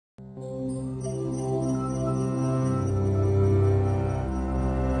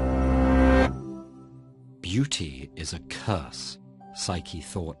Beauty is a curse, Psyche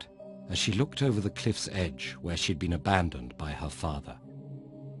thought, as she looked over the cliff's edge where she'd been abandoned by her father.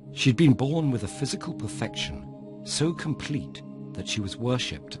 She'd been born with a physical perfection so complete that she was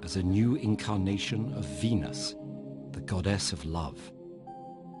worshipped as a new incarnation of Venus, the goddess of love.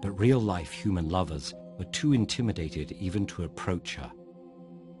 But real-life human lovers were too intimidated even to approach her.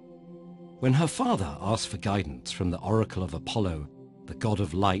 When her father asked for guidance from the oracle of Apollo, the god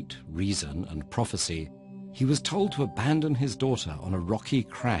of light, reason, and prophecy, he was told to abandon his daughter on a rocky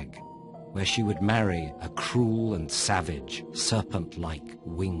crag, where she would marry a cruel and savage, serpent-like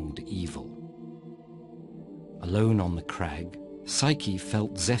winged evil. Alone on the crag, Psyche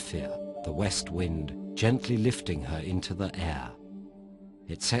felt Zephyr, the west wind, gently lifting her into the air.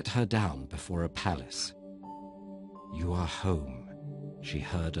 It set her down before a palace. "You are home," she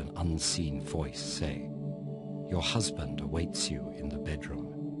heard an unseen voice say. "Your husband awaits you in the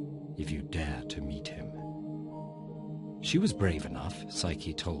bedroom, if you dare to meet him." She was brave enough,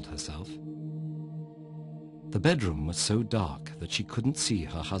 Psyche told herself. The bedroom was so dark that she couldn't see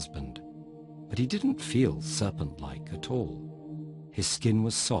her husband, but he didn't feel serpent-like at all. His skin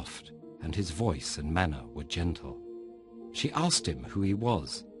was soft, and his voice and manner were gentle. She asked him who he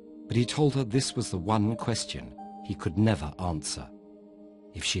was, but he told her this was the one question he could never answer.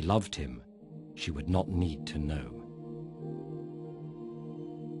 If she loved him, she would not need to know.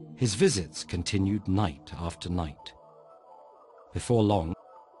 His visits continued night after night. Before long,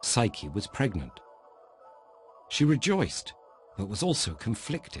 Psyche was pregnant. She rejoiced, but was also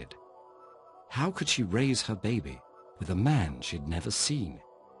conflicted. How could she raise her baby with a man she'd never seen?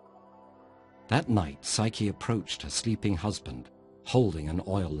 That night, Psyche approached her sleeping husband, holding an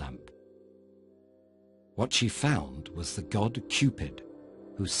oil lamp. What she found was the god Cupid,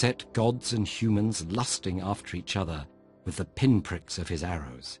 who set gods and humans lusting after each other with the pinpricks of his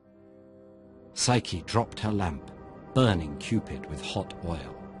arrows. Psyche dropped her lamp, burning Cupid with hot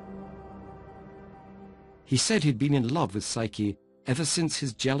oil. He said he'd been in love with Psyche ever since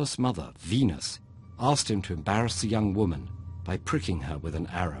his jealous mother, Venus, asked him to embarrass the young woman by pricking her with an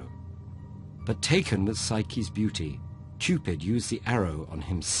arrow. But taken with Psyche's beauty, Cupid used the arrow on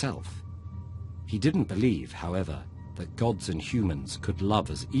himself. He didn't believe, however, that gods and humans could love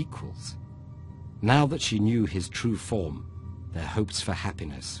as equals. Now that she knew his true form, their hopes for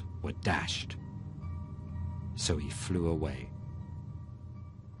happiness were dashed. So he flew away.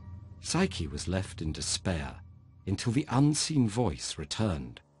 Psyche was left in despair until the unseen voice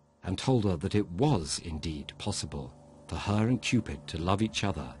returned and told her that it was indeed possible for her and Cupid to love each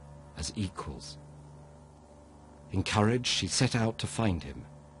other as equals. Encouraged, she set out to find him.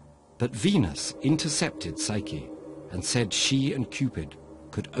 But Venus intercepted Psyche and said she and Cupid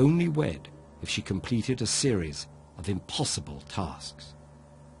could only wed if she completed a series of impossible tasks.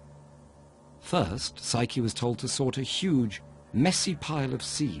 First, Psyche was told to sort a huge, messy pile of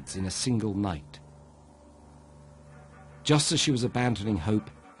seeds in a single night. Just as she was abandoning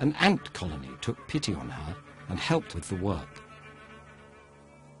hope, an ant colony took pity on her and helped with the work.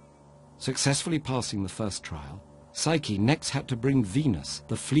 Successfully passing the first trial, Psyche next had to bring Venus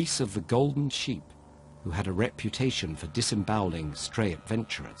the fleece of the golden sheep, who had a reputation for disemboweling stray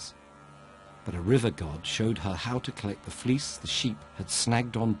adventurers. But a river god showed her how to collect the fleece the sheep had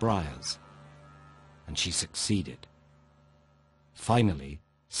snagged on briars, and she succeeded. Finally,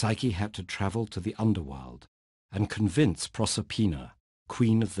 Psyche had to travel to the underworld and convince Proserpina,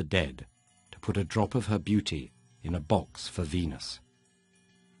 queen of the dead, to put a drop of her beauty in a box for Venus.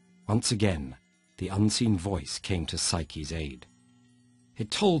 Once again, the unseen voice came to Psyche's aid.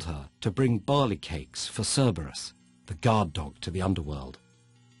 It told her to bring barley cakes for Cerberus, the guard dog to the underworld,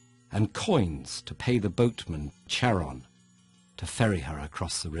 and coins to pay the boatman Charon to ferry her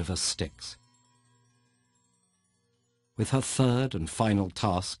across the river Styx. With her third and final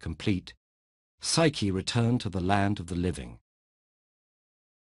task complete, Psyche returned to the land of the living.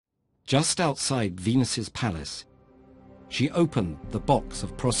 Just outside Venus's palace, she opened the box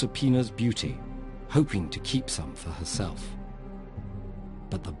of Proserpina's beauty, hoping to keep some for herself.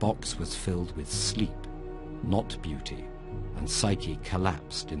 But the box was filled with sleep, not beauty, and Psyche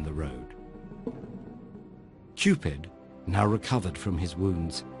collapsed in the road. Cupid, now recovered from his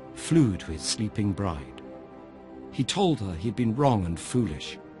wounds, flew to his sleeping bride. He told her he'd been wrong and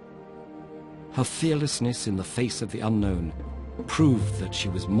foolish. Her fearlessness in the face of the unknown proved that she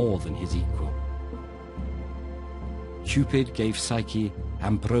was more than his equal. Cupid gave Psyche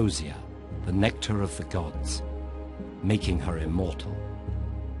ambrosia, the nectar of the gods, making her immortal.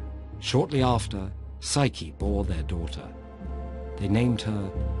 Shortly after, Psyche bore their daughter. They named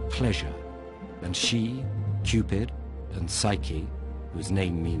her Pleasure, and she, Cupid, and Psyche, whose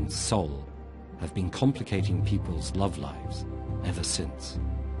name means soul, have been complicating people's love lives ever since.